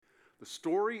The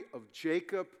story of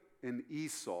Jacob and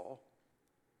Esau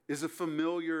is a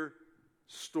familiar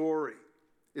story.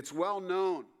 It's well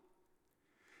known.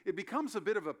 It becomes a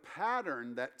bit of a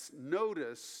pattern that's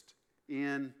noticed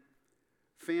in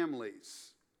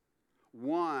families.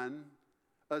 One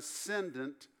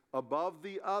ascendant above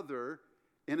the other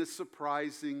in a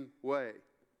surprising way.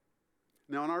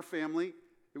 Now, in our family,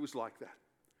 it was like that.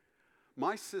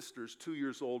 My sister's 2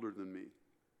 years older than me.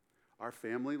 Our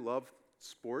family loved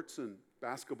sports and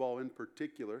basketball in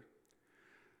particular.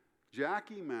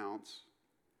 Jackie Mounts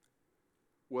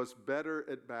was better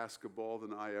at basketball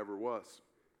than I ever was.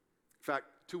 In fact,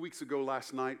 2 weeks ago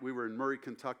last night, we were in Murray,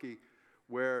 Kentucky,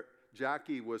 where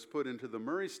Jackie was put into the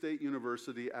Murray State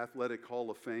University Athletic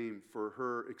Hall of Fame for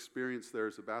her experience there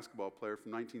as a basketball player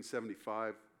from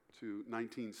 1975 to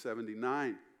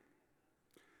 1979.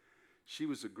 She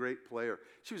was a great player.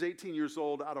 She was 18 years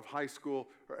old, out of high school,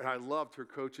 and I loved her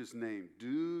coach's name,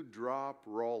 Dewdrop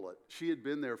Rowlett. She had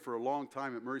been there for a long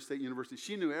time at Murray State University.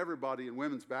 She knew everybody in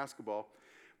women's basketball.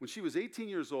 When she was 18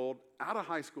 years old, out of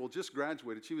high school, just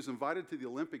graduated, she was invited to the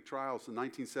Olympic trials in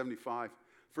 1975.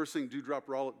 First thing Dewdrop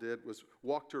Rowlett did was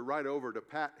walked her right over to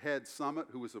Pat Head Summit,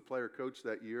 who was a player coach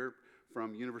that year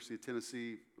from University of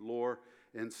Tennessee, Lohr,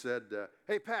 and said,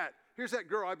 hey, Pat, here's that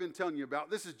girl I've been telling you about.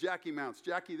 This is Jackie Mounts.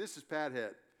 Jackie, this is Pat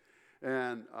Head.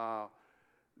 And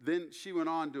then she went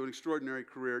on to an extraordinary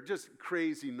career, just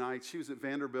crazy nights. She was at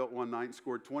Vanderbilt one night and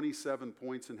scored 27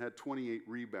 points and had 28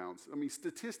 rebounds. I mean,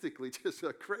 statistically, just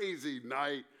a crazy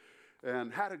night,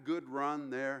 and had a good run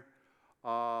there.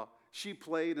 She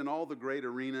played in all the great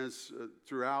arenas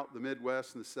throughout the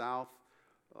Midwest and the South.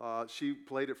 She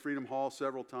played at Freedom Hall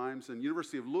several times. And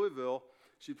University of Louisville,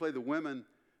 she played the women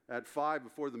at 5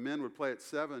 before the men would play at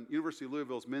 7. University of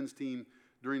Louisville's men's team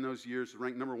during those years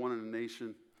ranked number 1 in the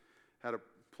nation. Had a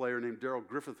player named Darrell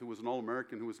Griffith who was an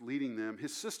All-American who was leading them.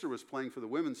 His sister was playing for the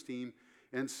women's team.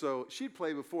 And so she'd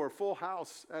played before a full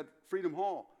house at Freedom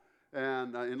Hall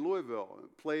and in Louisville.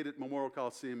 Played at Memorial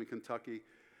Coliseum in Kentucky.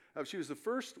 She was the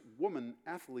first woman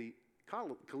athlete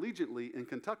collegiately in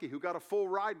Kentucky who got a full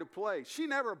ride to play. She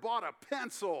never bought a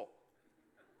pencil.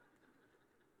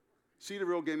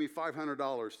 Cedarville gave me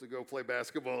 $500 to go play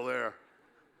basketball there.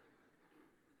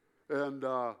 And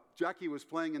Jackie was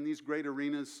playing in these great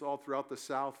arenas all throughout the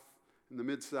South, in the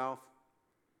Mid-South.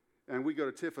 And we go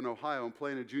to Tiffin, Ohio, and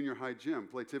play in a junior high gym,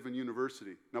 play Tiffin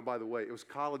University. Now, by the way, it was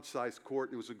college-sized court,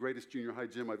 and it was the greatest junior high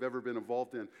gym I've ever been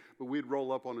involved in. But we'd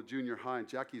roll up on a junior high, and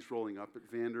Jackie's rolling up at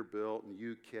Vanderbilt and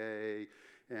UK,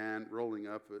 and rolling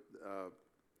up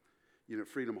at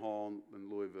Freedom Hall in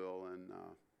Louisville. And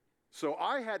so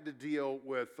I had to deal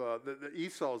with the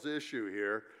Esau's issue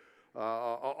here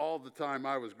all the time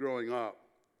I was growing up.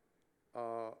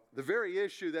 The very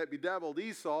issue that bedeviled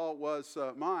Esau was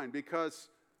mine, because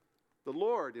the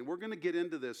Lord, and we're going to get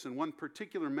into this in one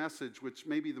particular message, which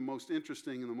may be the most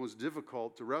interesting and the most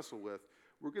difficult to wrestle with.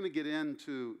 We're going to get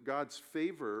into God's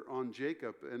favor on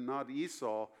Jacob and not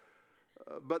Esau.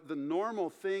 But the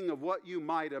normal thing of what you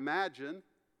might imagine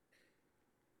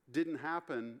didn't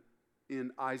happen in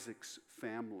Isaac's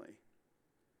family.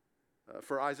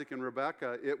 For Isaac and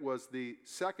Rebekah, it was the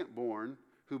second born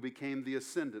who became the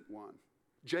ascendant one.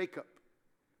 Jacob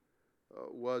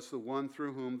was the one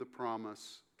through whom the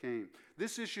promise came.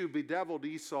 This issue bedeviled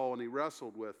Esau, and he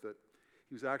wrestled with it.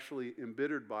 He was actually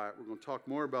embittered by it. We're going to talk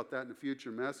more about that in a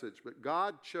future message. But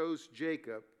God chose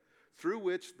Jacob, through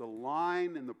which the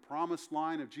line and the promised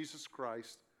line of Jesus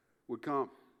Christ would come.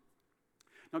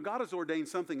 Now, God has ordained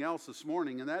something else this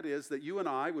morning, and that is that you and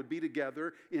I would be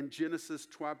together in Genesis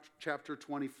chapter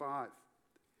 25.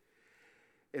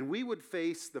 And we would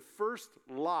face the first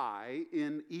lie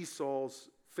in Esau's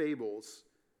fables,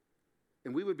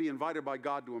 and we would be invited by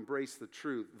God to embrace the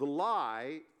truth. The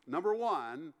lie, number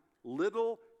one,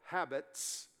 little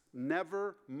habits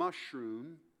never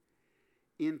mushroom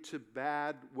into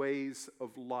bad ways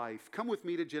of life. Come with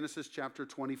me to Genesis chapter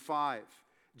 25.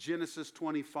 Genesis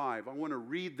 25. I want to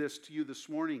read this to you this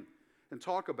morning and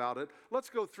talk about it. Let's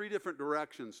go 3 different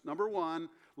directions. Number one,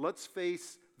 let's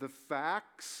face the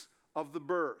facts of the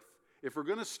birth. If we're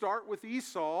going to start with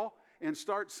Esau and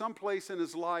start someplace in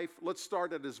his life, let's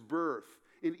start at his birth.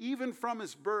 And even from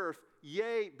his birth,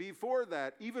 yea, before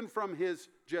that, even from his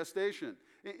gestation.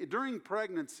 During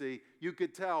pregnancy, you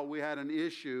could tell we had an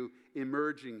issue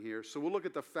emerging here. So we'll look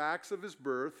at the facts of his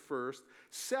birth first.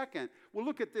 Second, we'll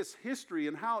look at this history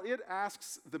and how it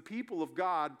asks the people of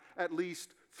God at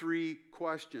least 3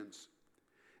 questions.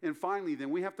 And finally, then,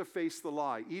 we have to face the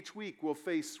lie. Each week, we'll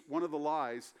face one of the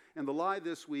lies. And the lie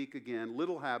this week, again,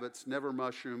 little habits never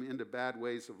mushroom into bad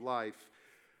ways of life.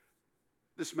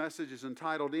 This message is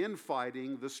entitled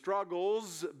Infighting. The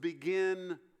Struggles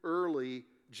Begin Early,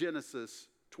 Genesis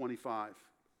 25.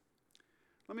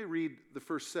 Let me read the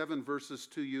first 7 verses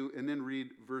to you and then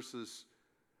read verses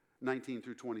 19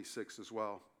 through 26 as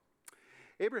well.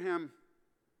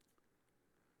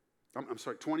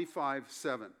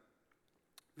 25:7.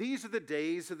 These are the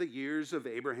days of the years of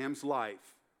Abraham's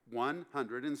life,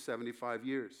 175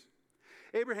 years.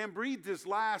 Abraham breathed his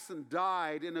last and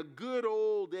died in a good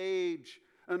old age,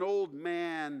 an old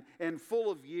man and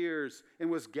full of years, and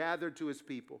was gathered to his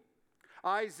people.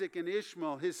 Isaac and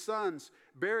Ishmael, his sons,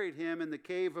 buried him in the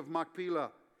cave of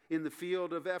Machpelah, in the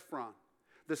field of Ephron,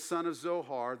 the son of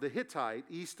Zohar, the Hittite,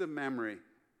 east of Mamre,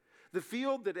 the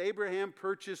field that Abraham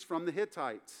purchased from the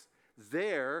Hittites.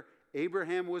 There,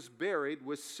 Abraham was buried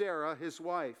with Sarah, his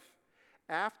wife.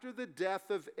 After the death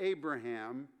of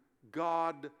Abraham,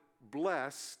 God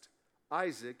blessed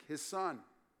Isaac, his son.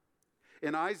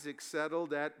 And Isaac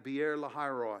settled at Beer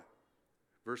Lahai-roi.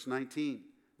 Verse 19.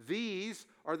 These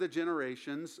are the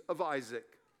generations of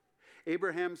Isaac,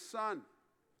 Abraham's son.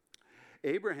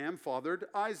 Abraham fathered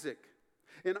Isaac.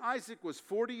 And Isaac was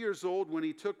 40 years old when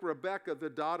he took Rebekah, the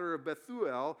daughter of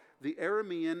Bethuel, the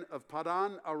Aramean of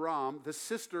Padan Aram, the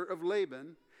sister of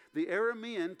Laban, the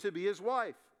Aramean, to be his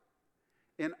wife.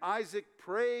 And Isaac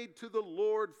prayed to the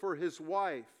Lord for his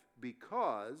wife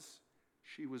because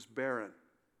she was barren.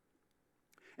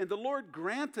 And the Lord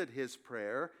granted his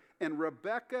prayer, and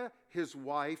Rebekah, his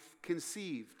wife,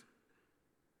 conceived.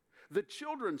 The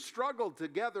children struggled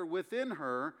together within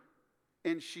her,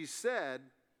 and she said,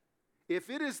 "If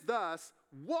it is thus,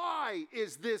 why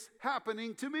is this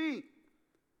happening to me?"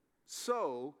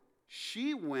 So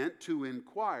she went to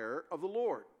inquire of the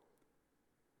Lord.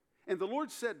 And the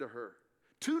Lord said to her,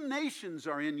 "Two nations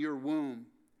are in your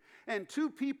womb, and two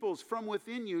peoples from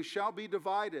within you shall be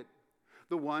divided.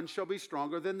 The one shall be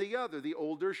stronger than the other. The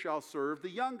older shall serve the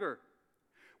younger."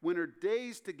 When her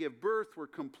days to give birth were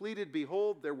completed,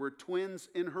 behold, there were twins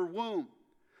in her womb.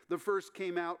 The first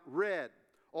came out red,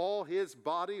 all his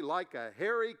body like a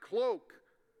hairy cloak.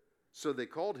 So they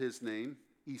called his name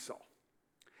Esau.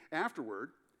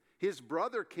 Afterward, his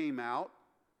brother came out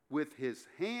with his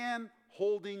hand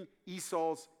holding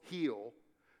Esau's heel.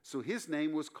 So his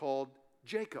name was called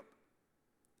Jacob.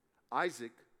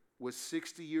 Isaac was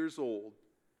 60 years old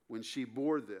when she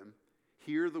bore them.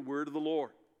 Hear the word of the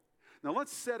Lord. Now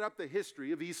let's set up the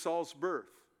history of Esau's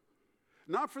birth.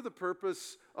 Not for the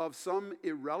purpose of some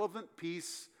irrelevant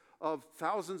piece of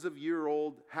thousands of year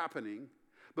old happening,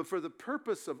 but for the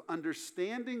purpose of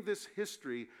understanding this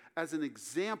history as an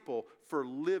example for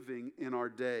living in our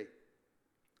day.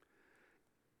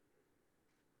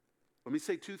 Let me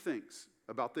say two things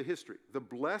about the history. The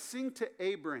blessing to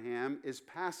Abraham is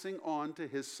passing on to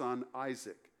his son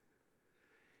Isaac.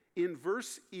 In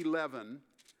verse 11,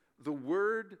 the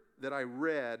word that I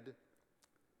read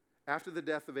after the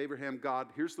death of Abraham,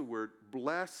 God, here's the word,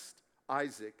 blessed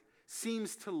Isaac,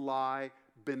 seems to lie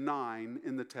benign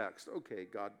in the text. Okay,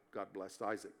 God blessed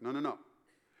Isaac. No.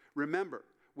 Remember,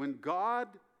 when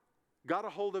God got a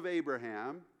hold of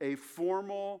Abraham, a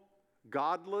formal,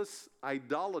 godless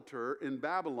idolater in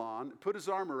Babylon, put his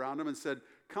arm around him and said,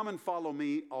 "Come and follow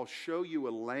me. I'll show you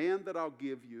a land that I'll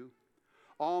give you.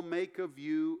 I'll make of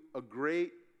you a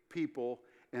great people,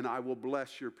 and I will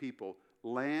bless your people."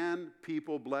 Land,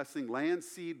 people, blessing, land,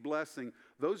 seed, blessing.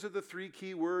 Those are the three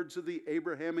key words of the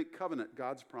Abrahamic covenant,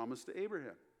 God's promise to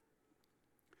Abraham.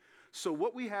 So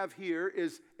what we have here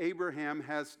is Abraham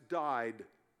has died.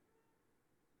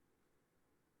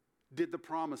 Did the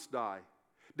promise die?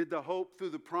 Did the hope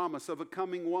through the promise of a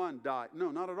coming one die?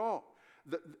 No, not at all.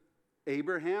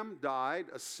 Abraham died,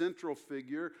 a central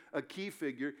figure, a key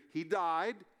figure. He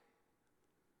died,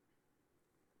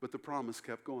 but the promise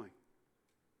kept going.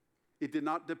 It did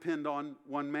not depend on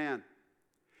one man.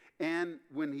 And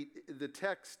when the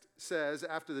text says,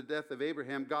 after the death of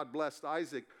Abraham, God blessed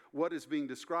Isaac, what is being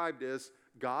described is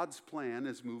God's plan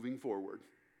is moving forward.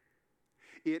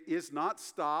 It is not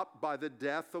stopped by the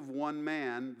death of one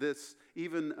man,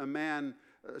 even a man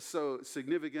so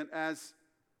significant as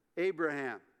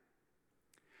Abraham.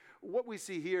 What we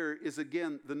see here is,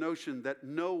 again, the notion that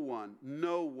no one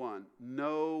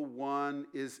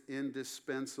is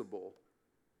indispensable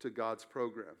to God's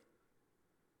program.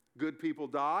 Good people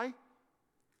die,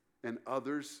 and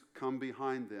others come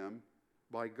behind them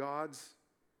by God's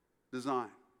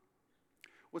design.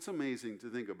 What's amazing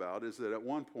to think about is that at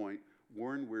one point,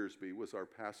 Warren Wiersbe was our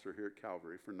pastor here at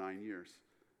Calvary for 9 years.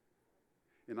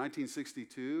 In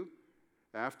 1962,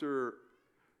 after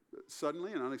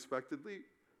suddenly and unexpectedly,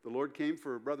 the Lord came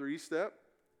for Brother Estep,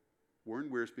 Warren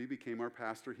Wiersbe became our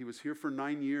pastor. He was here for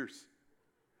 9 years.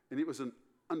 And it was an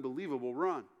unbelievable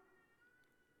run.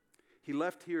 He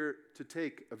left here to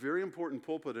take a very important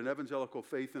pulpit in evangelical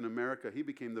faith in America. He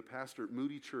became the pastor at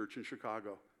Moody Church in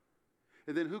Chicago.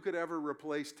 And then who could ever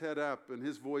replace Ted Epp and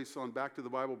his voice on Back to the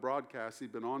Bible broadcasts?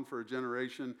 He'd been on for a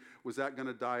generation. Was that going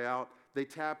to die out? They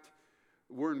tapped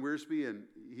Warren Wiersbe, and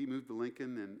he moved to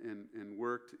Lincoln and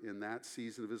worked in that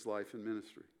season of his life in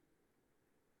ministry.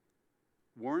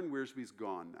 Warren Wiersbe's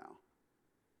gone now.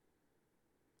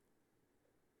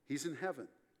 He's in heaven.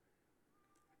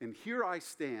 And here I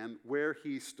stand where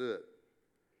he stood.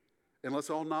 And let's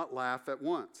all not laugh at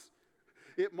once.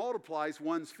 It multiplies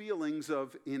one's feelings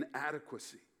of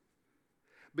inadequacy.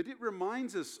 But it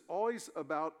reminds us always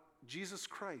about Jesus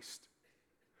Christ,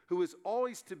 who is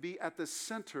always to be at the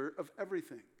center of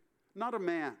everything. Not a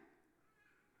man,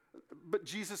 but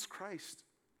Jesus Christ.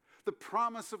 The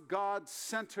promise of God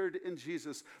centered in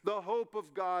Jesus. The hope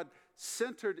of God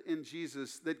centered in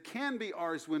Jesus that can be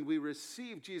ours when we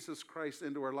receive Jesus Christ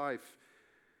into our life.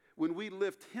 When we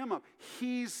lift him up,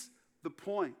 he's the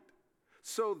point.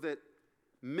 So that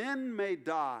men may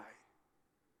die,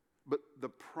 but the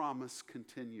promise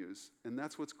continues. And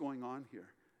that's what's going on here.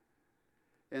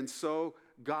 And so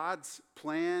God's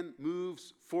plan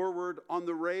moves forward on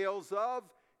the rails of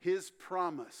his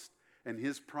promise. And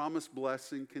his promised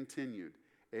blessing continued.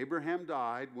 Abraham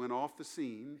died, went off the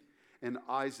scene, and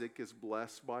Isaac is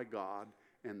blessed by God,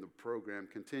 and the program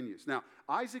continues. Now,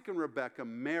 Isaac and Rebekah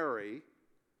marry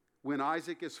when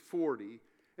Isaac is 40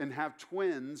 and have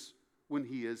twins when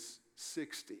he is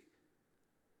 60.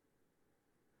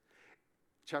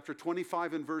 Chapter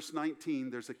 25 and verse 19,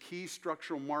 there's a key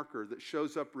structural marker that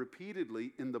shows up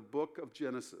repeatedly in the book of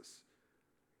Genesis.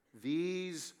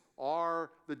 These are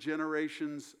the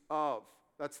generations of.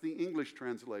 That's the English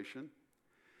translation.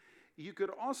 You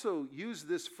could also use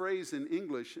this phrase in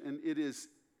English, and it is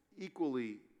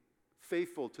equally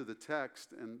faithful to the text,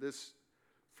 and this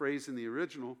phrase in the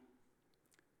original.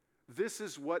 This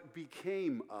is what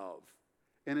became of.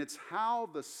 And it's how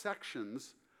the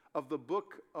sections of the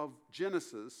book of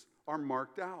Genesis are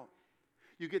marked out.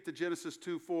 You get to Genesis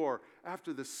 2:4,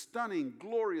 after the stunning,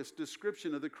 glorious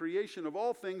description of the creation of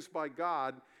all things by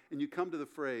God, and you come to the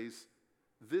phrase,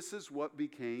 this is what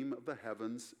became of the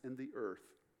heavens and the earth.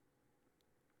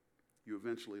 You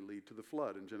eventually lead to the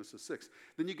flood in Genesis 6.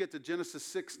 Then you get to Genesis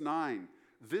 6:9.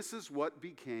 This is what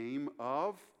became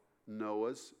of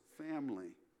Noah's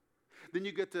family. Then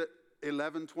you get to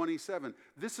 11:27.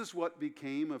 This is what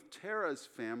became of Terah's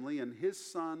family and his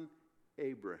son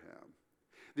Abraham.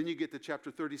 Then you get to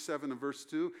chapter 37 and verse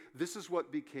 2. This is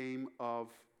what became of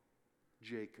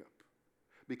Jacob.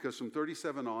 Because from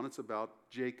 37 on, it's about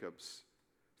Jacob's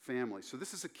family. So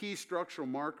this is a key structural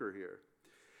marker here.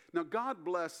 Now, God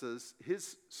blesses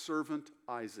his servant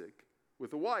Isaac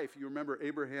with a wife. You remember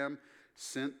Abraham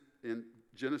sent in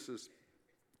Genesis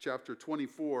chapter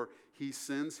 24, he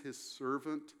sends his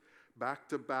servant back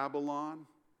to Babylon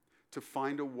to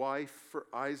find a wife for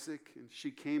Isaac. And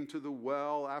she came to the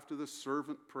well after the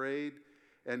servant prayed,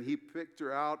 and he picked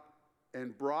her out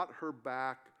and brought her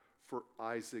back for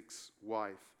Isaac's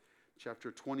wife.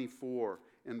 Chapter 24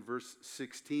 and verse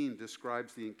 16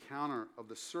 describes the encounter of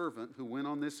the servant who went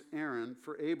on this errand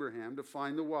for Abraham to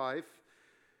find the wife.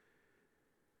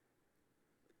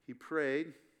 He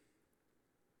prayed.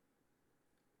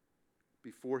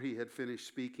 Before he had finished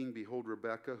speaking, behold,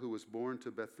 Rebekah, who was born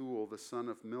to Bethuel, the son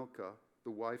of Milcah,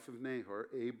 the wife of Nahor,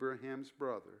 Abraham's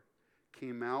brother,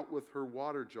 came out with her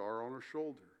water jar on her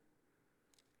shoulder.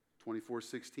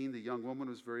 24:16, the young woman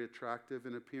was very attractive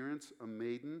in appearance, a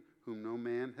maiden whom no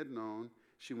man had known.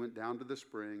 She went down to the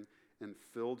spring and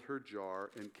filled her jar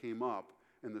and came up,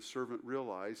 and the servant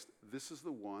realized this is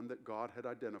the one that God had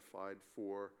identified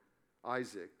for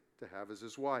Isaac to have as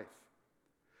his wife.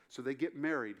 So they get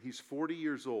married. He's 40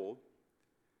 years old,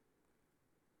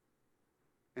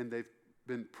 and they've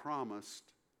been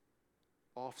promised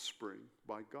offspring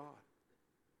by God.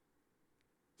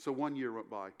 So 1 year went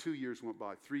by, 2 years went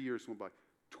by, 3 years went by,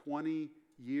 20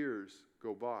 years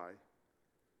go by,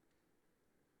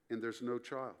 and there's no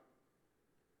child.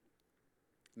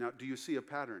 Now, do you see a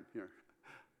pattern here?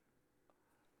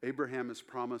 Abraham is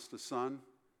promised a son,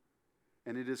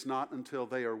 and it is not until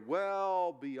they are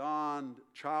well beyond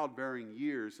childbearing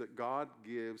years that God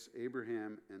gives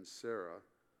Abraham and Sarah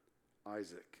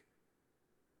Isaac.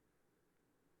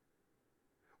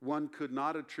 One could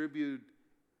not attribute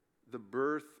the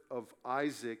birth of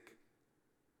Isaac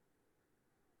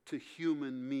to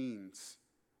human means.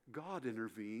 God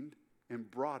intervened and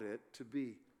brought it to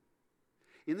be.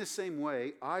 In the same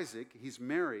way, Isaac, he's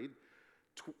married.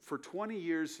 For 20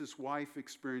 years, his wife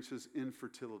experiences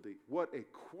infertility. What a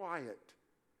quiet,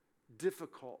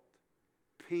 difficult,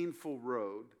 painful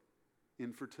road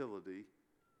infertility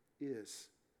is.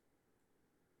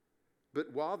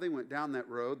 But while they went down that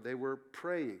road, they were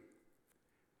praying.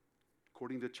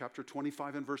 According to chapter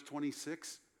 25 and verse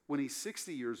 26, when he's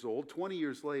 60 years old, 20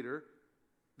 years later,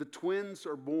 the twins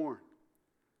are born.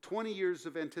 20 years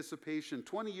of anticipation,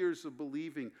 20 years of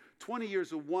believing, 20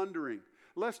 years of wondering.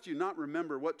 Lest you not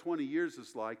remember what 20 years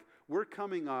is like, we're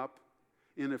coming up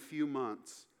in a few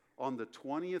months on the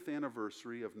 20th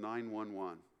anniversary of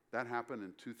 9/11. That happened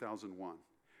in 2001.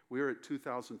 We are at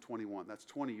 2021. That's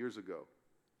 20 years ago.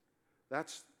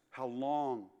 That's how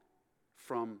long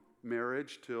from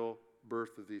marriage till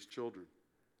birth of these children.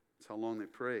 That's how long they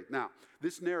prayed. Now,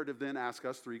 this narrative then asks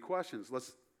us three questions.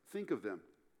 Let's think of them.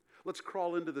 Let's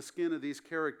crawl into the skin of these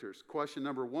characters. Question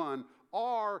number one,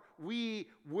 are we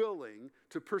willing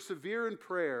to persevere in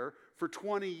prayer for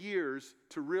 20 years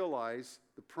to realize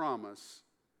the promise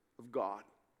of God?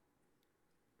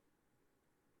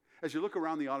 As you look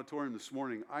around the auditorium this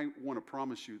morning, I want to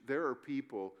promise you there are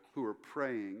people who are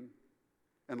praying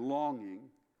and longing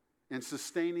and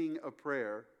sustaining a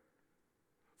prayer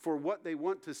for what they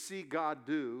want to see God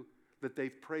do that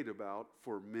they've prayed about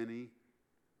for many,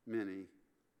 many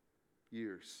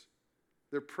years.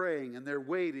 They're praying and they're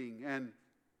waiting and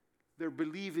they're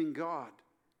believing God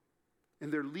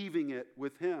and they're leaving it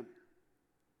with Him.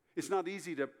 It's not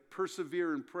easy to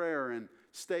persevere in prayer and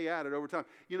stay at it over time.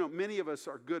 You know, many of us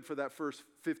are good for that first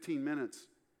 15 minutes.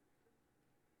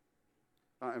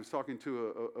 I was talking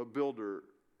to a builder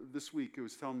this week who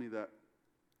was telling me that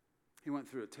he went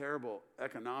through a terrible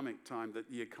economic time, that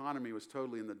the economy was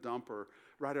totally in the dumper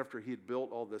right after he had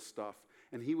built all this stuff.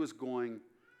 And he was going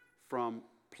from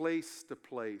place to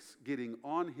place, getting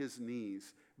on his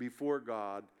knees before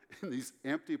God in these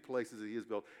empty places that he has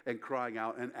built and crying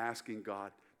out and asking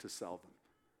God to sell them.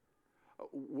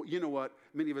 You know what?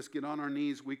 Many of us get on our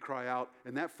knees, we cry out,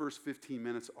 and that first 15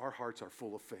 minutes, our hearts are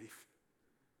full of faith.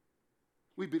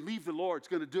 We believe the Lord's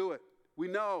going to do it. We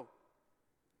know.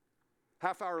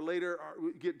 Half hour later,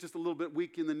 we get just a little bit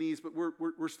weak in the knees, but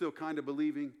we're still kind of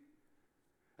believing.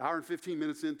 Hour and 15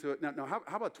 minutes into it. Now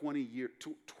how about 20 years?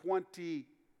 20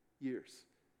 years.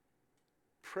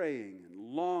 Praying and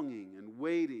longing and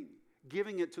waiting,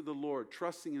 giving it to the Lord,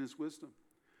 trusting in His wisdom.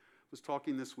 I was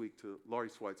talking this week to Laurie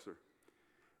Schweitzer,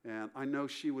 and I know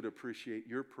she would appreciate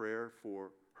your prayer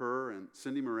for her and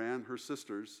Cindy Moran, her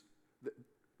sisters.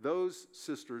 Those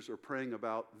sisters are praying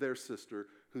about their sister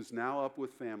who's now up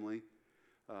with family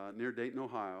near Dayton,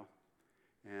 Ohio,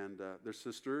 and their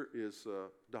sister is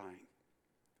dying.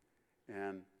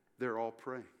 And they're all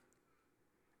praying.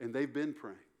 And they've been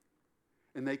praying.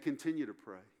 And they continue to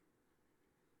pray.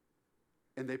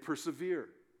 And they persevere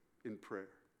in prayer.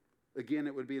 Again,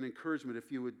 it would be an encouragement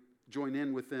if you would join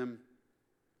in with them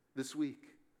this week.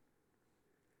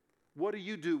 What do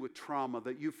you do with trauma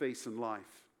that you face in life?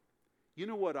 You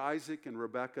know what Isaac and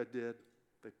Rebekah did?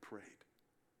 They prayed.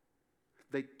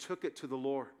 They took it to the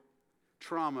Lord.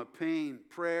 Trauma, pain,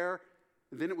 prayer,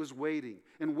 and then it was waiting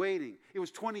and waiting. It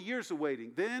was 20 years of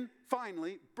waiting. Then,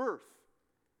 finally, birth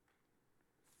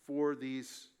for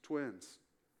these twins.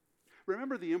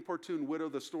 Remember the importune widow,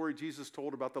 the story Jesus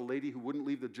told about the lady who wouldn't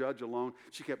leave the judge alone?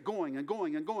 She kept going and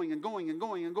going and going and going and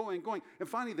going and going and going. And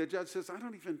finally the judge says, I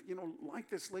don't even, like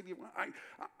this lady.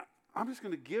 I'm just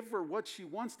going to give her what she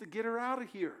wants to get her out of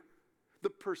here. The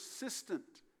persistent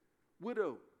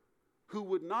widow who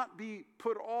would not be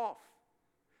put off.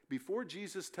 Before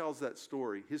Jesus tells that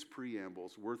story, his preamble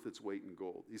is worth its weight in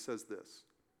gold. He says this.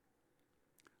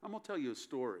 I'm going to tell you a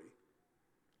story.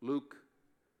 Luke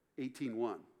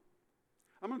 18:1.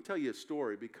 I'm going to tell you a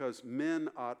story because men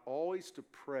ought always to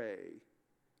pray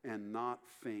and not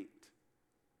faint.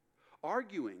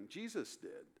 Arguing, Jesus did,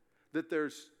 that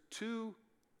there's two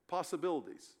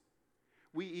possibilities.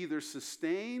 We either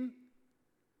sustain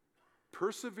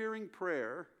persevering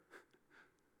prayer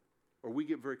or we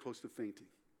get very close to fainting.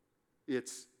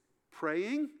 It's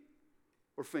praying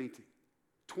or fainting.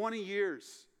 20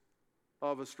 years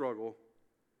of a struggle,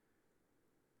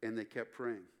 and they kept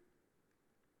praying.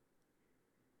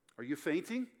 Are you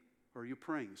fainting or are you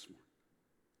praying this morning?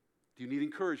 Do you need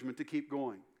encouragement to keep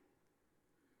going?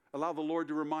 Allow the Lord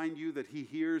to remind you that He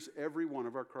hears every one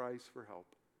of our cries for help.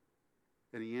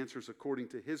 And He answers according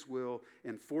to His will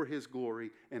and for His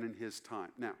glory and in His time.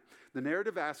 Now, the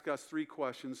narrative asks us three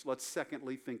questions. Let's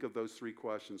secondly think of those three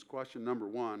questions. Question number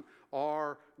one,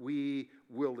 are we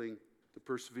willing to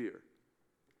persevere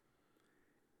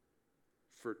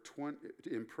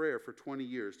in prayer for 20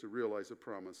 years to realize the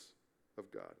promise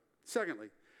of God? Secondly,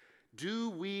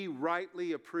 do we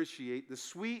rightly appreciate the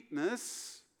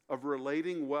sweetness of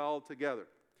relating well together?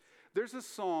 There's a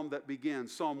psalm that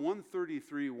begins, Psalm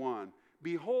 133:1.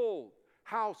 Behold,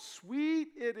 how sweet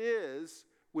it is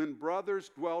when brothers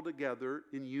dwell together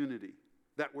in unity.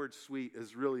 That word sweet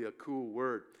is really a cool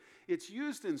word. It's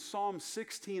used in Psalm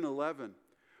 16:11,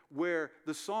 where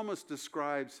the psalmist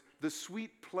describes the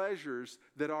sweet pleasures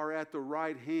that are at the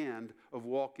right hand of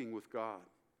walking with God.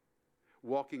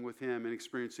 Walking with Him and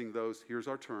experiencing those, here's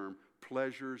our term,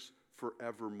 pleasures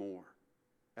forevermore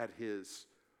at His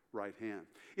right hand.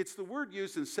 It's the word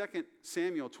used in 2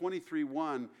 Samuel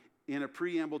 23:1 in a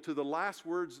preamble to the last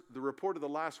words, the report of the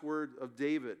last word of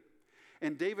David.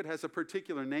 And David has a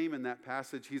particular name in that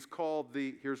passage. He's called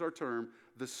here's our term,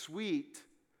 the sweet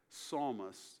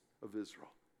psalmist of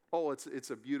Israel. Oh, it's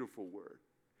a beautiful word.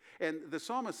 And the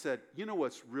psalmist said, you know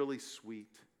what's really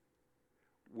sweet?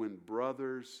 When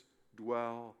brothers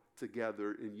dwell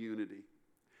together in unity.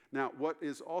 Now, what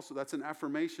is also, that's an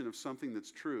affirmation of something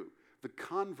that's true. The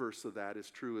converse of that is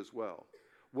true as well.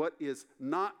 What is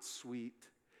not sweet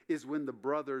is when the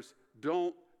brothers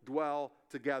don't dwell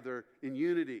together in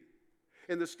unity.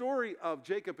 And the story of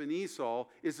Jacob and Esau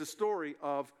is a story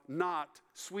of not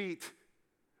sweet.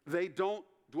 They don't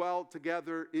dwell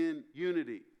together in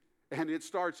unity. And it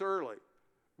starts early,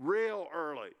 real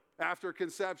early, after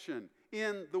conception,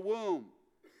 in the womb.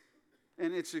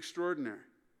 And it's extraordinary.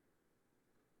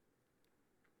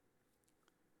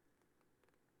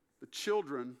 The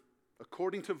children,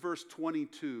 according to verse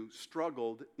 22,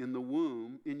 struggled in the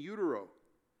womb in utero.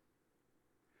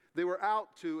 They were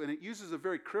out to, and it uses a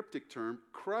very cryptic term,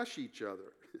 crush each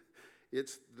other.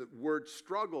 It's the word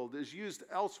struggled is used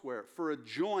elsewhere for a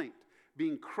joint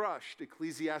being crushed,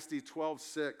 Ecclesiastes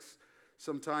 12:6.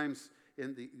 Sometimes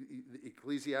in the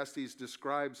Ecclesiastes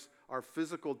describes our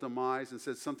physical demise and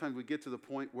says sometimes we get to the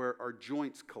point where our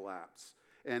joints collapse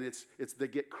and they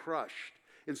get crushed.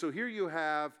 And so here you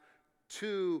have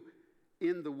two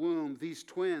in the womb, these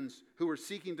twins who are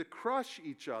seeking to crush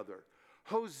each other.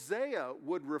 Hosea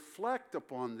would reflect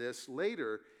upon this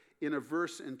later in a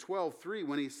verse in 12:3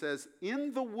 when he says,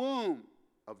 in the womb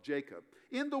of Jacob,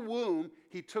 in the womb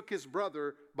he took his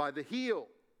brother by the heel.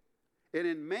 And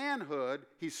in manhood,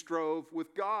 he strove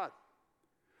with God.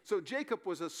 So Jacob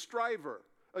was a striver,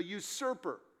 a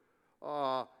usurper.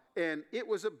 And it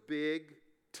was a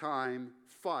big-time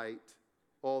fight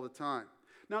all the time.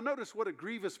 Now notice what a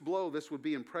grievous blow this would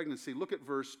be in pregnancy. Look at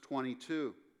verse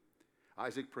 22.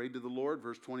 Isaac prayed to the Lord,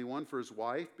 verse 21, for his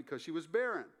wife because she was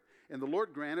barren. And the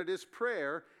Lord granted his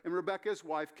prayer, and Rebekah, his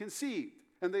wife, conceived.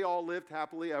 And they all lived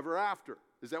happily ever after.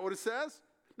 Is that what it says?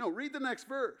 No, read the next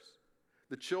verse.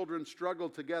 The children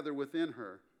struggled together within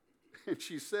her. And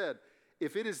she said,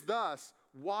 if it is thus,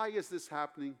 why is this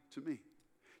happening to me?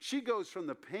 She goes from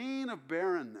the pain of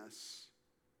barrenness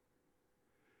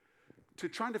to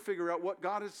trying to figure out what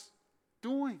God is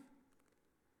doing.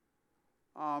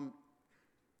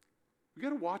 We got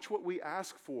to watch what we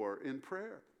ask for in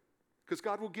prayer, because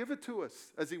God will give it to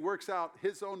us as He works out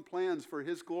His own plans for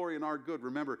His glory and our good.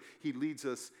 Remember, He leads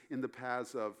us in the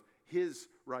paths of His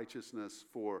righteousness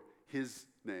for His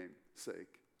name's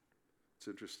sake. It's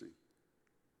interesting.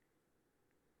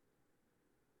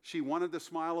 She wanted the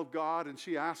smile of God, and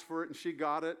she asked for it, and she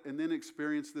got it, and then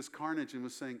experienced this carnage and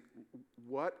was saying,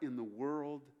 what in the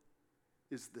world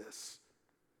is this?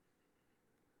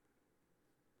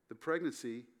 The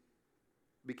pregnancy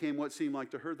became what seemed like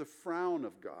to her the frown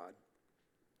of God.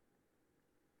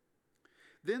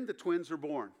 Then the twins are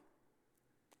born.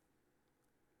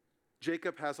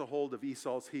 Jacob has a hold of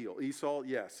Esau's heel. Esau,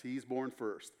 yes, he's born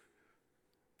first.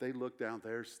 They look down,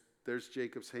 there's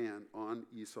Jacob's hand on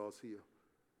Esau's heel.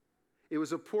 It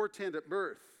was a portent at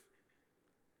birth.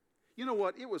 You know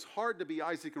what? It was hard to be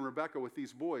Isaac and Rebekah with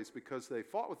these boys because they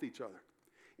fought with each other.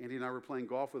 Andy and I were playing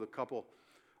golf with a couple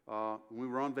when we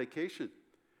were on vacation.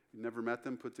 We never met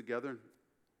them, put together.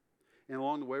 And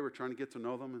along the way, we're trying to get to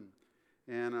know them.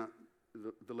 And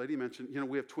the lady mentioned,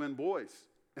 we have twin boys.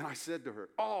 And I said to her,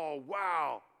 oh,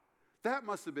 wow, that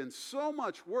must have been so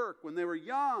much work when they were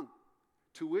young.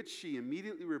 To which she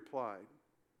immediately replied,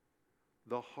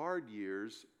 the hard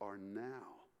years are now.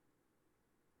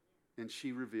 And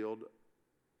she revealed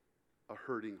a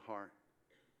hurting heart.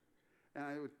 And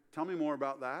I would tell me more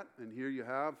about that. And here you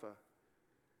have a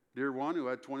dear one who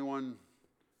had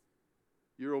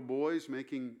 21-year-old boys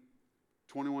making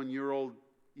 21-year-old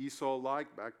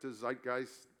Esau-like, back to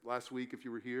Zeitgeist last week if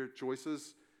you were here,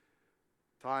 choices,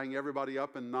 tying everybody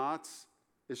up in knots,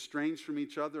 estranged from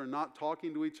each other and not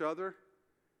talking to each other.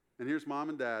 And here's mom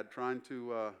and dad trying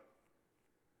to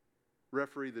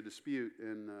referee the dispute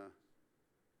and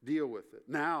deal with it.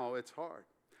 Now it's hard.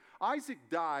 Isaac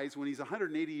dies when he's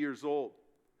 180 years old.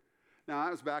 Now,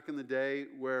 that was back in the day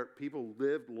where people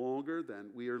lived longer than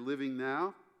we are living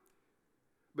now.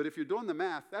 But if you're doing the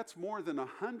math, that's more than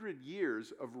 100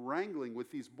 years of wrangling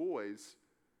with these boys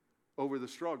over the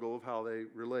struggle of how they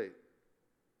relate.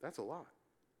 That's a lot.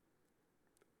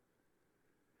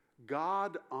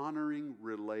 God-honoring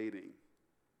relating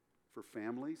for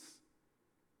families,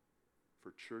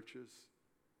 for churches,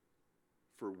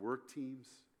 for work teams,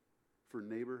 for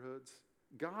neighborhoods.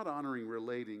 God-honoring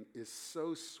relating is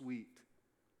so sweet.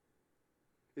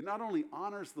 It not only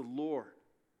honors the Lord,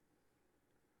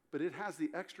 but it has the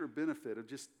extra benefit of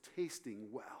just tasting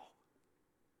well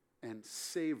and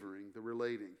savoring the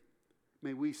relating.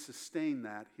 May we sustain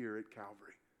that here at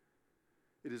Calvary.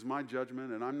 It is my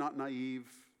judgment, and I'm not naive.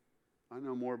 I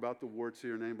know more about the warts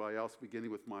here than anybody else, beginning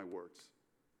with my warts.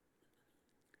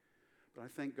 But I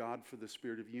thank God for the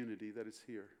spirit of unity that is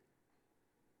here,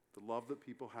 the love that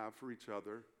people have for each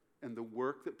other, and the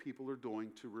work that people are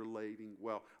doing to relating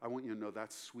well. I want you to know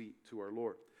that's sweet to our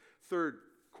Lord. Third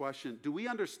question, do we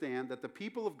understand that the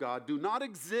people of God do not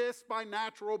exist by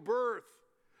natural birth,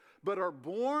 but are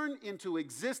born into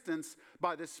existence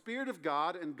by the Spirit of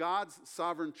God and God's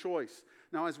sovereign choice?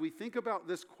 Now, as we think about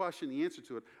this question, the answer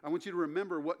to it, I want you to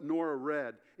remember what Nora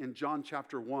read in John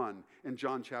chapter 1 and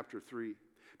John chapter 3.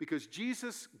 Because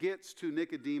Jesus gets to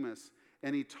Nicodemus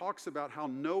and he talks about how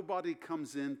nobody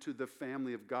comes into the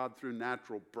family of God through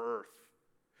natural birth.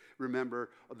 Remember,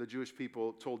 the Jewish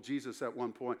people told Jesus at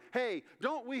one point, hey,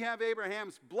 don't we have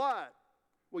Abraham's blood?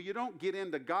 Well, you don't get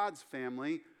into God's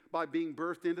family by being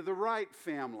birthed into the right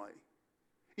family,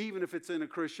 even if it's in a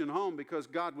Christian home, because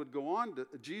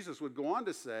Jesus would go on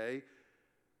to say,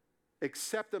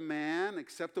 except a man,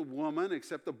 except a woman,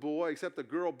 except a boy, except a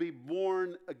girl, be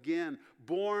born again,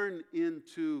 born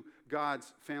into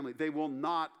God's family. They will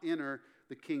not enter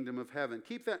the kingdom of heaven.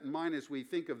 Keep that in mind as we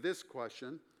think of this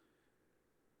question.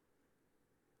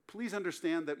 Please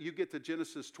understand that you get to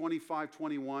Genesis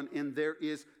 25:21, and there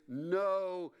is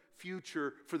no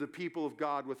future for the people of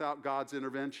God without God's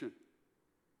intervention.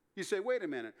 You say, wait a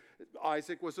minute,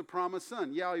 Isaac was a promised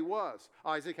son. Yeah, he was.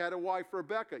 Isaac had a wife,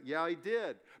 Rebekah. Yeah, he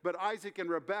did. But Isaac and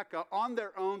Rebekah on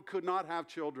their own could not have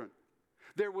children.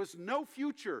 There was no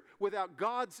future without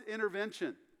God's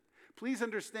intervention. Please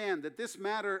understand that this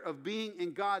matter of being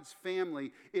in God's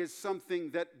family is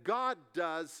something that God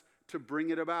does to bring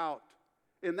it about.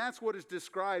 And that's what is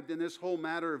described in this whole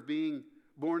matter of being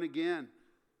born again.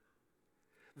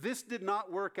 This did not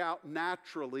work out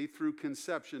naturally through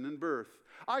conception and birth.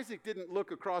 Isaac didn't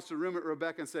look across the room at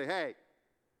Rebekah and say, hey,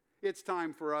 it's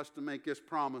time for us to make this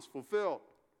promise fulfilled.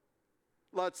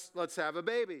 Let's have a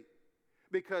baby.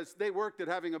 Because they worked at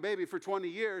having a baby for 20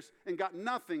 years and got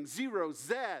nothing, zero,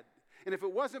 zed. And if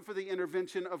it wasn't for the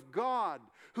intervention of God,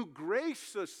 who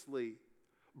graciously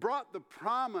brought the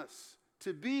promise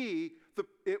to be,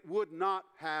 it would not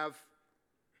have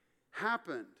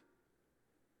happened.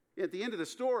 At the end of the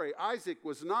story, Isaac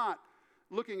was not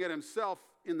looking at himself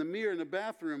in the mirror in the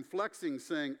bathroom, flexing,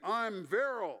 saying, I'm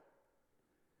virile.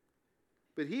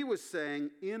 But he was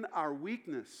saying, in our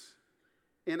weakness,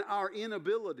 in our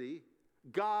inability,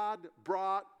 God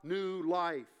brought new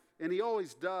life. And he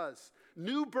always does.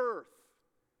 New birth,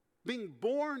 being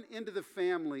born into the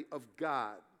family of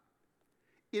God,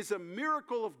 is a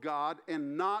miracle of God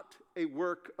and not a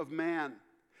work of man.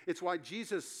 It's why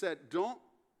Jesus said,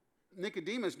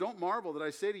 Nicodemus, don't marvel that I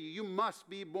say to you, you must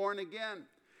be born again.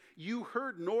 You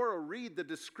heard Nora read the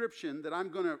description that I'm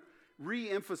going to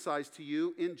re-emphasize to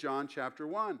you in John chapter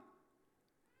 1.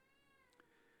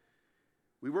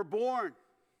 We were born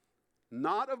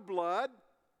not of blood,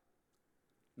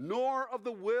 nor of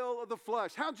the will of the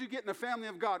flesh. How'd you get in the family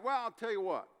of God? Well, I'll tell you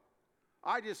what.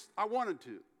 I wanted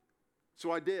to,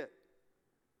 so I did.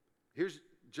 Here's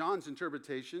John's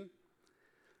interpretation.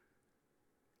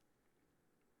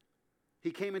 He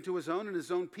came into his own, and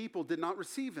his own people did not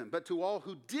receive him. But to all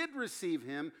who did receive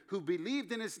him, who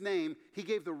believed in his name, he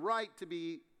gave the right to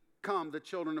become the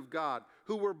children of God,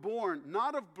 who were born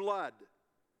not of blood,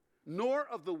 nor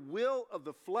of the will of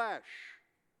the flesh,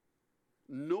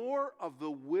 nor of the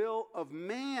will of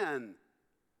man,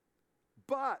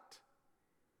 but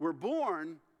were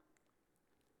born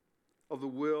of the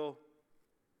will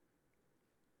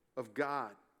of God.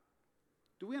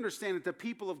 Do we understand that the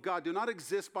people of God do not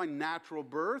exist by natural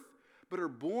birth, but are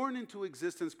born into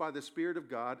existence by the Spirit of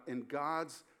God and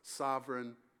God's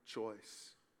sovereign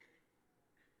choice?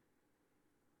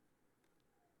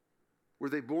 Were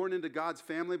they born into God's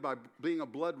family by being a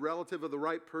blood relative of the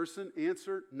right person?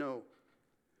 Answer, no.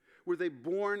 Were they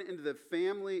born into the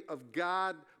family of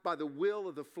God by the will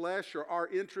of the flesh or our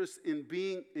interest in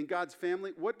being in God's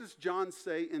family? What does John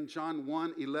say in John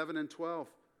 1, 11 and 12?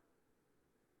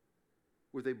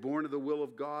 Were they born of the will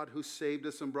of God who saved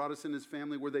us and brought us in his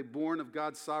family? Were they born of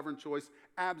God's sovereign choice?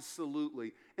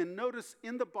 Absolutely. And notice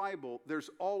in the Bible, there's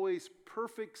always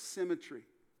perfect symmetry.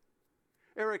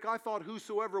 Eric, I thought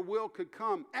whosoever will could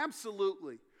come.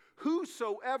 Absolutely.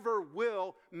 Whosoever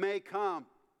will may come.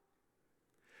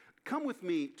 Come with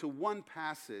me to one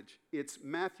passage. It's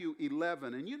Matthew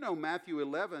 11. And you know Matthew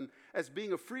 11 as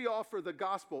being a free offer of the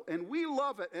gospel. And we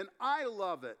love it, and I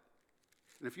love it.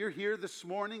 And if you're here this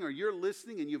morning or you're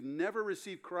listening and you've never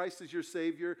received Christ as your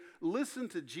Savior, listen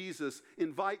to Jesus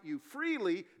invite you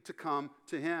freely to come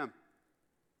to him.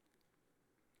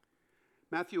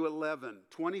 Matthew 11,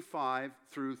 25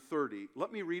 through 30.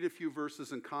 Let me read a few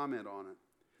verses and comment on it.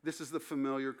 This is the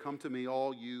familiar, come to me,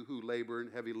 all you who labor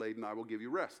and heavy laden, I will give you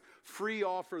rest. Free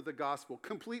offer of the gospel,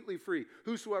 completely free.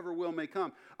 Whosoever will may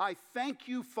come. I thank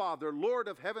you, Father, Lord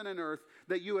of heaven and earth,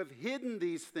 that you have hidden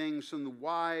these things from the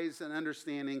wise and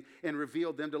understanding and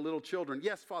revealed them to little children.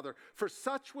 Yes, Father, for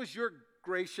such was your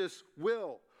gracious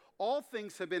will. All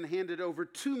things have been handed over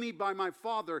to me by my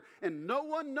Father, and no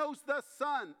one knows the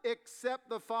Son except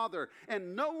the Father,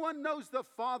 and no one knows the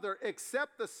Father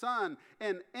except the Son,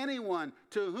 and anyone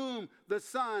to whom the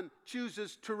Son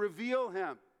chooses to reveal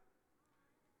him.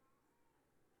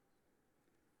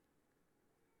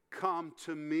 Come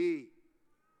to me,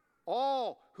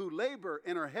 all who labor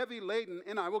and are heavy laden,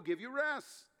 and I will give you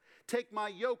rest. Take my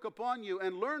yoke upon you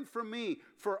and learn from me,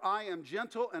 for I am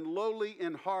gentle and lowly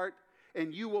in heart,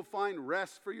 and you will find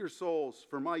rest for your souls.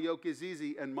 For my yoke is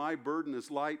easy and my burden is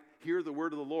light. Hear the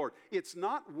word of the Lord. It's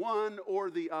not one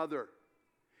or the other.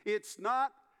 It's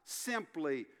not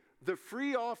simply the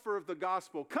free offer of the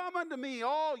gospel. Come unto me,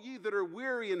 all ye that are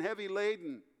weary and heavy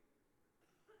laden.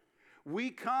 We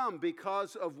come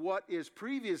because of what is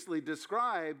previously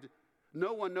described.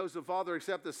 No one knows the Father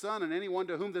except the Son, and anyone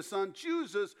to whom the Son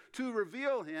chooses to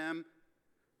reveal him,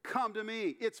 come to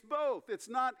me. It's both. It's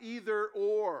not either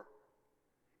or.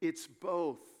 It's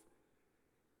both.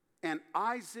 And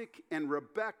Isaac and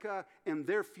Rebekah and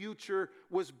their future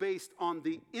was based on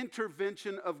the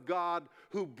intervention of God,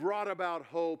 who brought about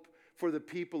hope for the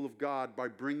people of God by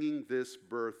bringing this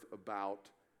birth about.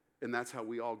 And that's how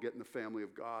we all get in the family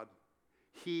of God.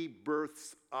 He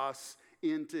births us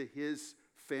into his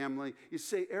family. You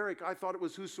say, Eric, I thought it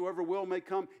was whosoever will may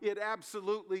come. It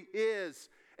absolutely is.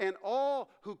 And all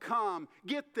who come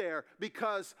get there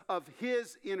because of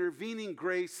his intervening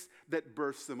grace that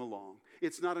births them along.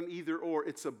 It's not an either or,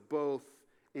 it's a both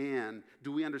and.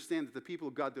 Do we understand that the people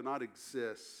of God do not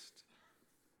exist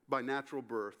by natural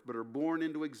birth, but are born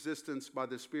into existence by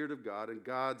the Spirit of God and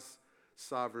God's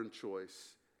sovereign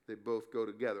choice? They both go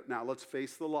together. Now let's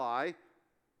face the lie.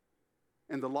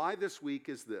 And the lie this week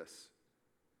is this.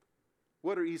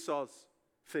 What are Esau's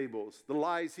fables? The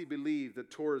lies he believed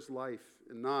that tore his life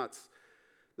in knots.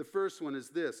 The first one is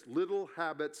this: little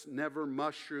habits never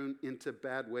mushroom into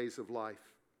bad ways of life.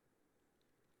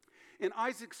 In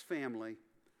Isaac's family,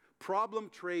 problem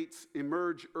traits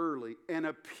emerge early and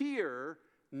appear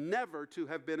never to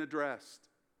have been addressed.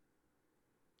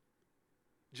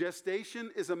 Gestation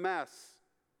is a mess.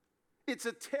 It's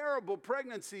a terrible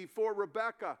pregnancy for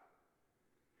Rebekah.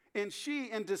 And she,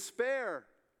 in despair,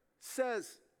 says,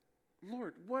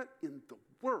 Lord, what in the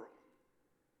world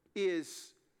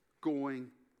is going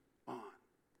on?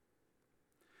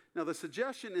 Now, the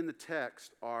suggestion in the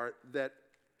text are that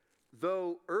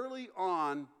though early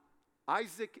on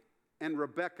Isaac and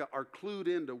Rebekah are clued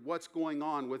into what's going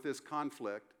on with this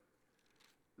conflict,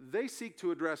 they seek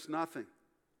to address nothing.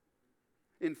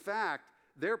 In fact,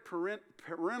 their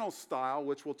parental style,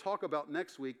 which we'll talk about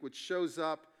next week, which shows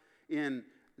up in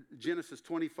Genesis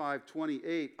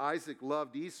 25:28, Isaac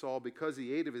loved Esau because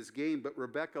he ate of his game, but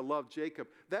Rebekah loved Jacob.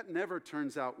 That never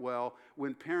turns out well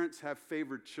when parents have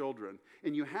favored children.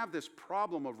 And you have this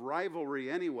problem of rivalry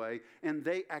anyway, and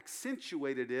they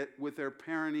accentuated it with their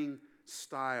parenting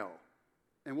style.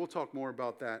 And we'll talk more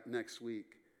about that next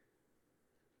week.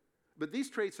 But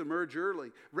these traits emerge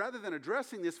early. Rather than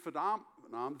addressing this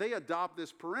phenomenon, they adopt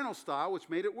this parental style, which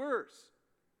made it worse.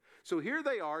 So here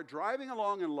they are driving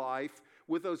along in life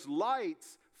with those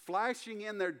lights flashing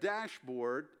in their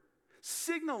dashboard,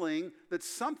 signaling that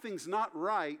something's not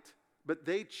right, but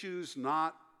they choose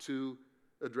not to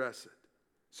address it.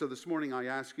 So this morning I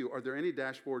ask you, are there any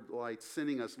dashboard lights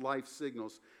sending us life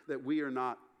signals that we are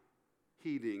not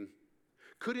heeding?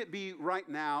 Could it be right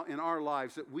now in our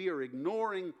lives that we are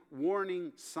ignoring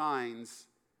warning signs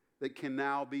that can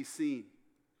now be seen?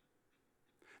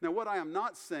 Now, what I am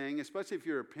not saying, especially if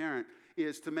you're a parent,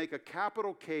 is to make a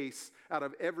capital case out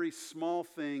of every small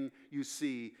thing you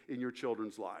see in your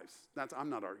children's lives.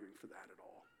 I'm not arguing for that at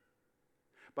all.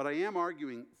 But I am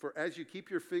arguing for as you keep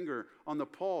your finger on the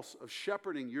pulse of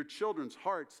shepherding your children's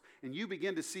hearts and you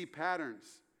begin to see patterns,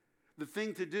 the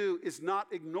thing to do is not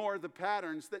ignore the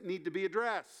patterns that need to be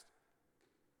addressed.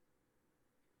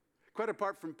 Quite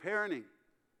apart from parenting,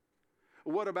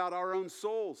 what about our own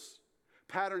souls?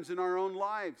 Patterns in our own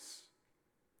lives?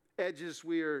 Edges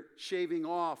we are shaving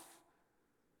off?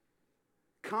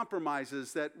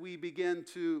 Compromises that we begin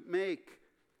to make?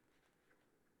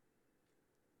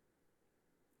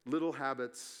 Little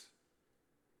habits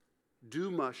do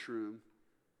mushroom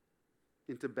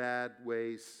into bad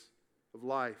ways of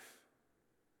life.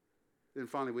 Then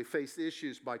finally, we face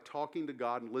issues by talking to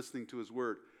God and listening to His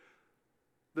Word.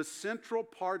 The central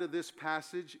part of this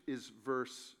passage is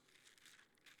verse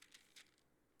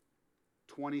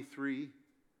 23,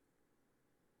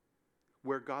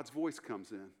 where God's voice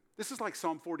comes in. This is like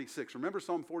Psalm 46. Remember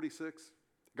Psalm 46?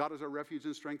 God is our refuge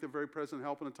and strength, a very present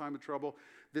help in a time of trouble.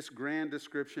 This grand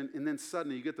description, and then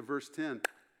suddenly you get to verse 10.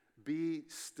 Be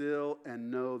still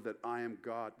and know that I am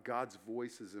God. God's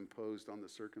voice is imposed on the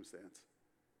circumstance.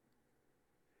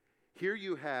 Here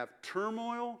you have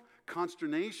turmoil,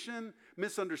 consternation,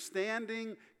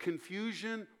 misunderstanding,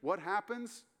 confusion. What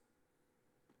happens?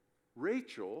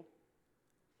 Rebekah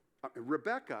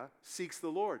seeks the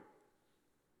Lord.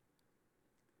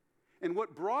 And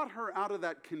what brought her out of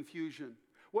that confusion,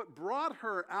 what brought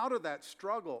her out of that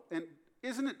struggle, and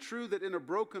isn't it true that in a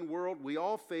broken world we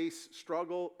all face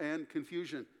struggle and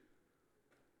confusion?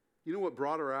 You know what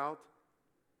brought her out?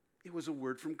 It was a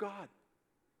word from God.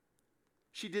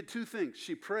 She did two things.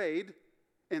 She prayed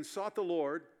and sought the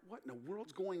Lord. What in the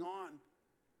world's going on?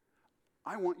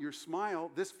 I want your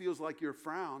smile. This feels like your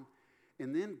frown.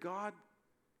 And then God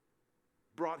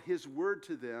brought His word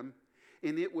to them,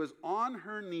 and it was on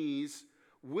her knees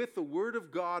with the word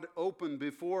of God open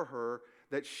before her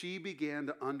that she began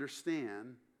to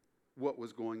understand what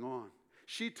was going on.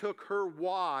 She took her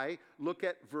why. Look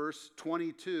at verse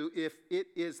 22. If it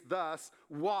is thus,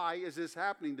 why is this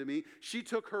happening to me? She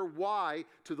took her why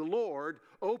to the Lord,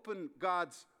 opened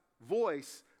God's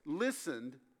voice,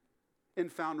 listened, and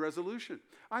found resolution.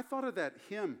 I thought of that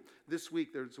hymn this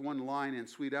week. There's one line in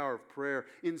Sweet Hour of Prayer.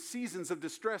 In seasons of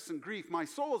distress and grief, my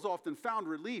soul has often found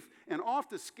relief and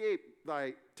oft escaped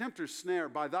thy tempter's snare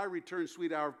by thy return,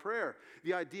 sweet hour of prayer.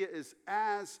 The idea is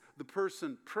as the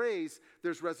person prays,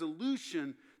 there's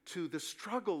resolution to the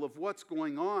struggle of what's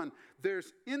going on.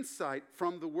 There's insight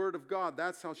from the Word of God.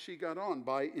 That's how she got on,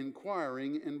 by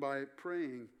inquiring and by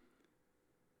praying.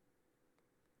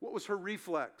 What was her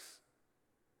reflex?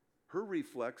 Her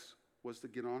reflex was to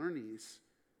get on her knees,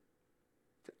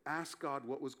 to ask God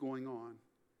what was going on,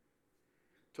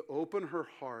 to open her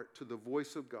heart to the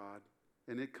voice of God,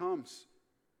 and it comes.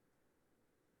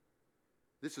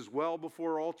 This is well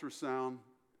before ultrasound.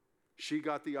 She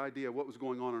got the idea of what was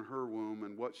going on in her womb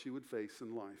and what she would face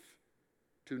in life.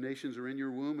 2 nations are in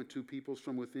your womb, and 2 peoples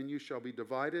from within you shall be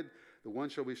divided. The one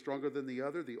shall be stronger than the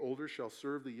other. The older shall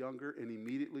serve the younger. And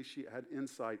immediately she had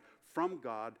insight from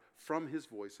God, from His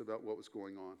voice, about what was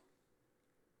going on.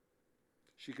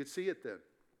 She could see it then,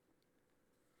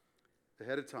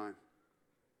 ahead of time.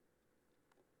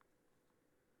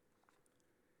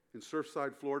 In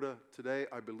Surfside, Florida today,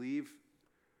 I believe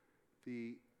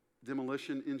the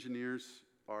demolition engineers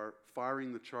are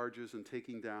firing the charges and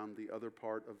taking down the other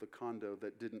part of the condo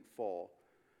that didn't fall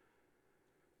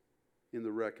in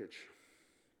the wreckage.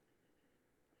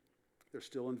 They're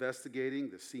still investigating.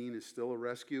 The scene is still a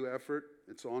rescue effort.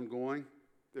 It's ongoing.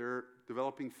 They're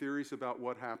developing theories about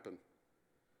what happened.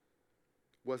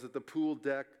 Was it the pool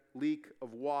deck leak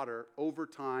of water over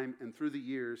time and through the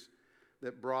years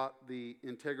that brought the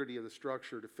integrity of the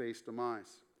structure to face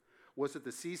demise? Was it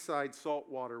the seaside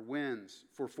saltwater winds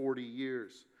for 40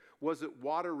 years? Was it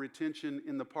water retention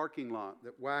in the parking lot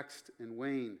that waxed and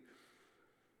waned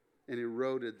and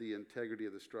eroded the integrity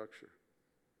of the structure?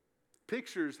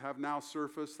 Pictures have now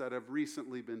surfaced that have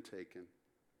recently been taken.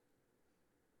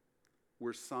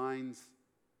 Were signs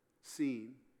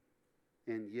seen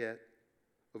and yet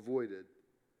avoided?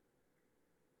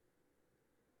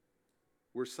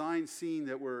 Were signs seen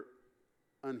that were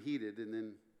unheeded and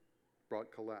then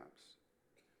brought collapse?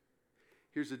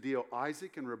 Here's the deal.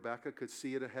 Isaac and Rebekah could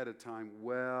see it ahead of time,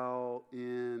 well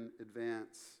in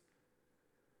advance.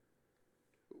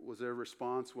 Was their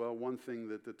response? Well, one thing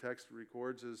that the text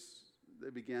records is they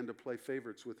began to play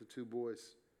favorites with the 2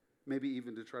 boys, maybe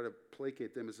even to try to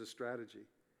placate them as a strategy.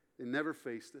 They never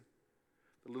faced it.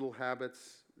 The little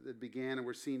habits that began and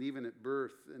were seen even at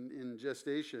birth and in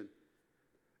gestation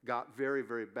got very,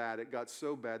 very bad. It got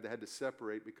so bad they had to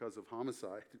separate because of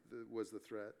homicide was the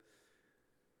threat.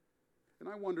 And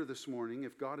I wonder this morning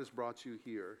if God has brought you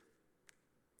here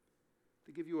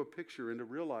to give you a picture and to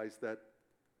realize that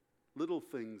little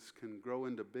things can grow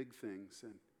into big things.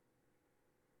 And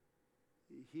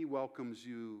he welcomes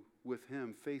you with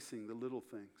him facing the little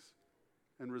things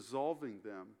and resolving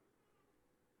them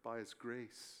by his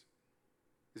grace.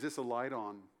 Is this a light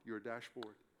on your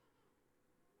dashboard?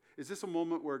 Is this a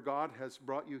moment where God has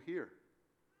brought you here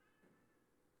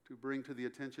to bring to the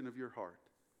attention of your heart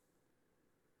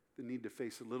the need to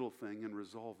face a little thing and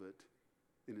resolve it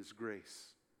in his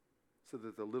grace so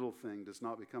that the little thing does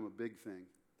not become a big thing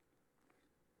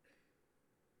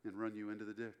and run you into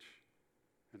the ditch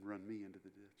and run me into the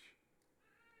ditch?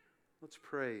 Let's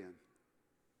pray and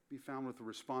be found with a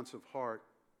responsive heart.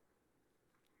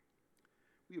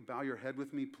 Will you bow your head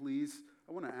with me, please?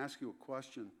 I want to ask you a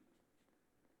question.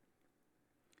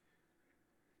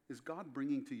 Is God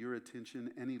bringing to your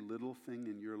attention any little thing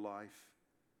in your life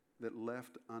that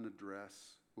left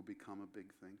unaddressed will become a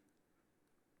big thing?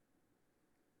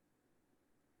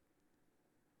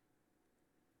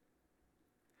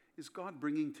 Is God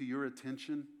bringing to your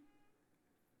attention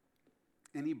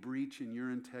any breach in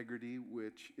your integrity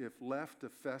which, if left to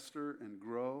fester and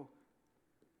grow,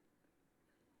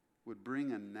 would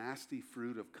bring a nasty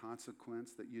fruit of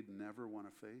consequence that you'd never want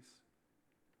to face?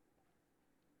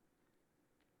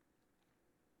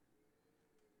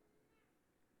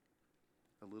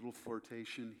 A little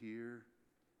flirtation here,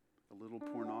 a little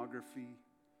pornography,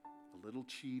 a little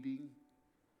cheating,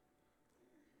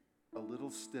 a little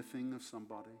stiffing of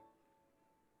somebody.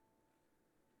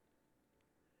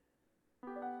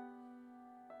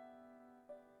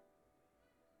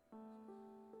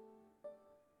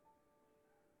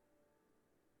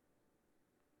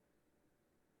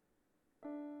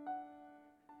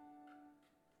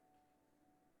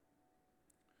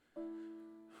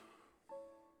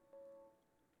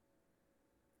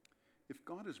 If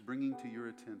God is bringing to your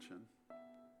attention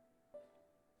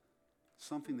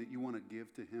something that you want to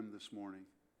give to him this morning,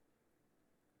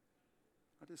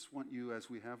 I just want you, as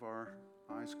we have our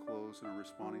eyes closed and are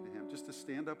responding to him, just to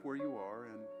stand up where you are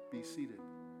and be seated.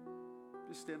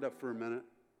 Just stand up for a minute.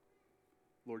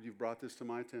 Lord, you've brought this to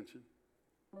my attention.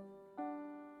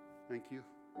 Thank you.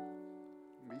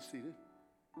 Be seated.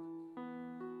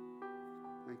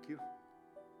 Thank you.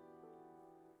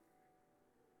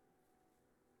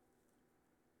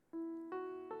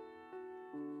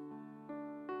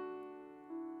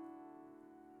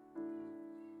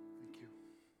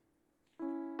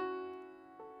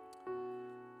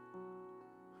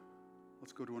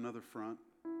 Let's go to another front.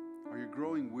 Are you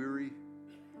growing weary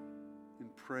in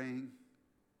praying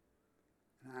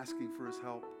and asking for his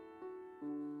help?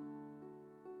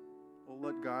 Well,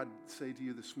 let God say to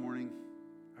you this morning,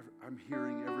 I'm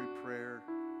hearing every prayer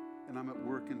and I'm at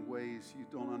work in ways you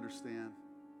don't understand.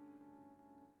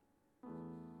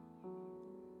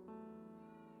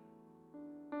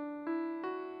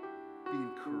 Be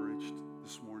encouraged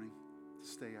this morning to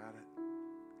stay at it.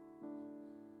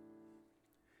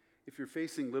 If you're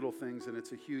facing little things and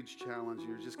it's a huge challenge,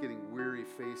 you're just getting weary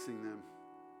facing them,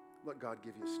 let God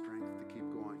give you strength to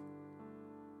keep going.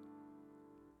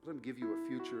 Let him give you a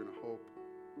future and a hope.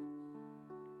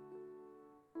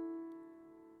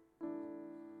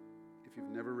 If you've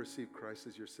never received Christ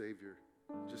as your Savior,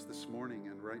 just this morning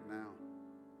and right now,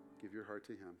 give your heart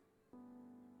to him.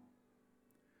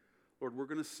 Lord, we're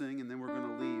going to sing and then we're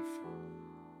going to leave.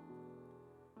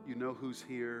 You know who's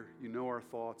here. You know our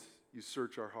thoughts. You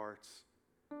search our hearts.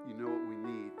 You know what we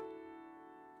need.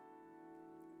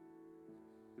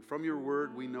 And from your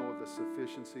word, we know of the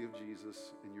sufficiency of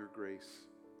Jesus and your grace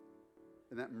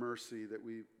and that mercy that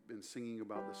we've been singing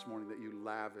about this morning that you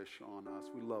lavish on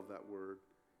us. We love that word.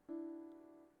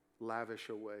 Lavish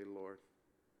away, Lord.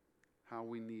 How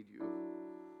we need you.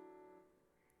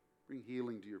 Bring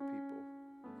healing to your people.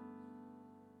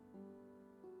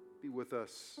 Be with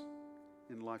us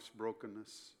in life's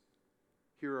brokenness.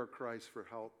 Hear our cries for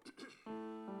help.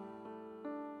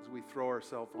 As we throw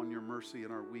ourselves on your mercy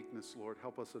and our weakness, Lord,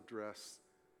 help us address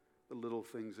the little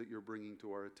things that you're bringing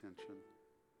to our attention.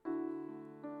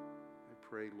 I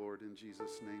pray, Lord, in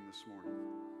Jesus' name this morning.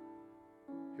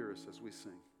 Hear us as we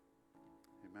sing.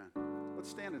 Amen.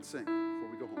 Let's stand and sing before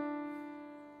we go home.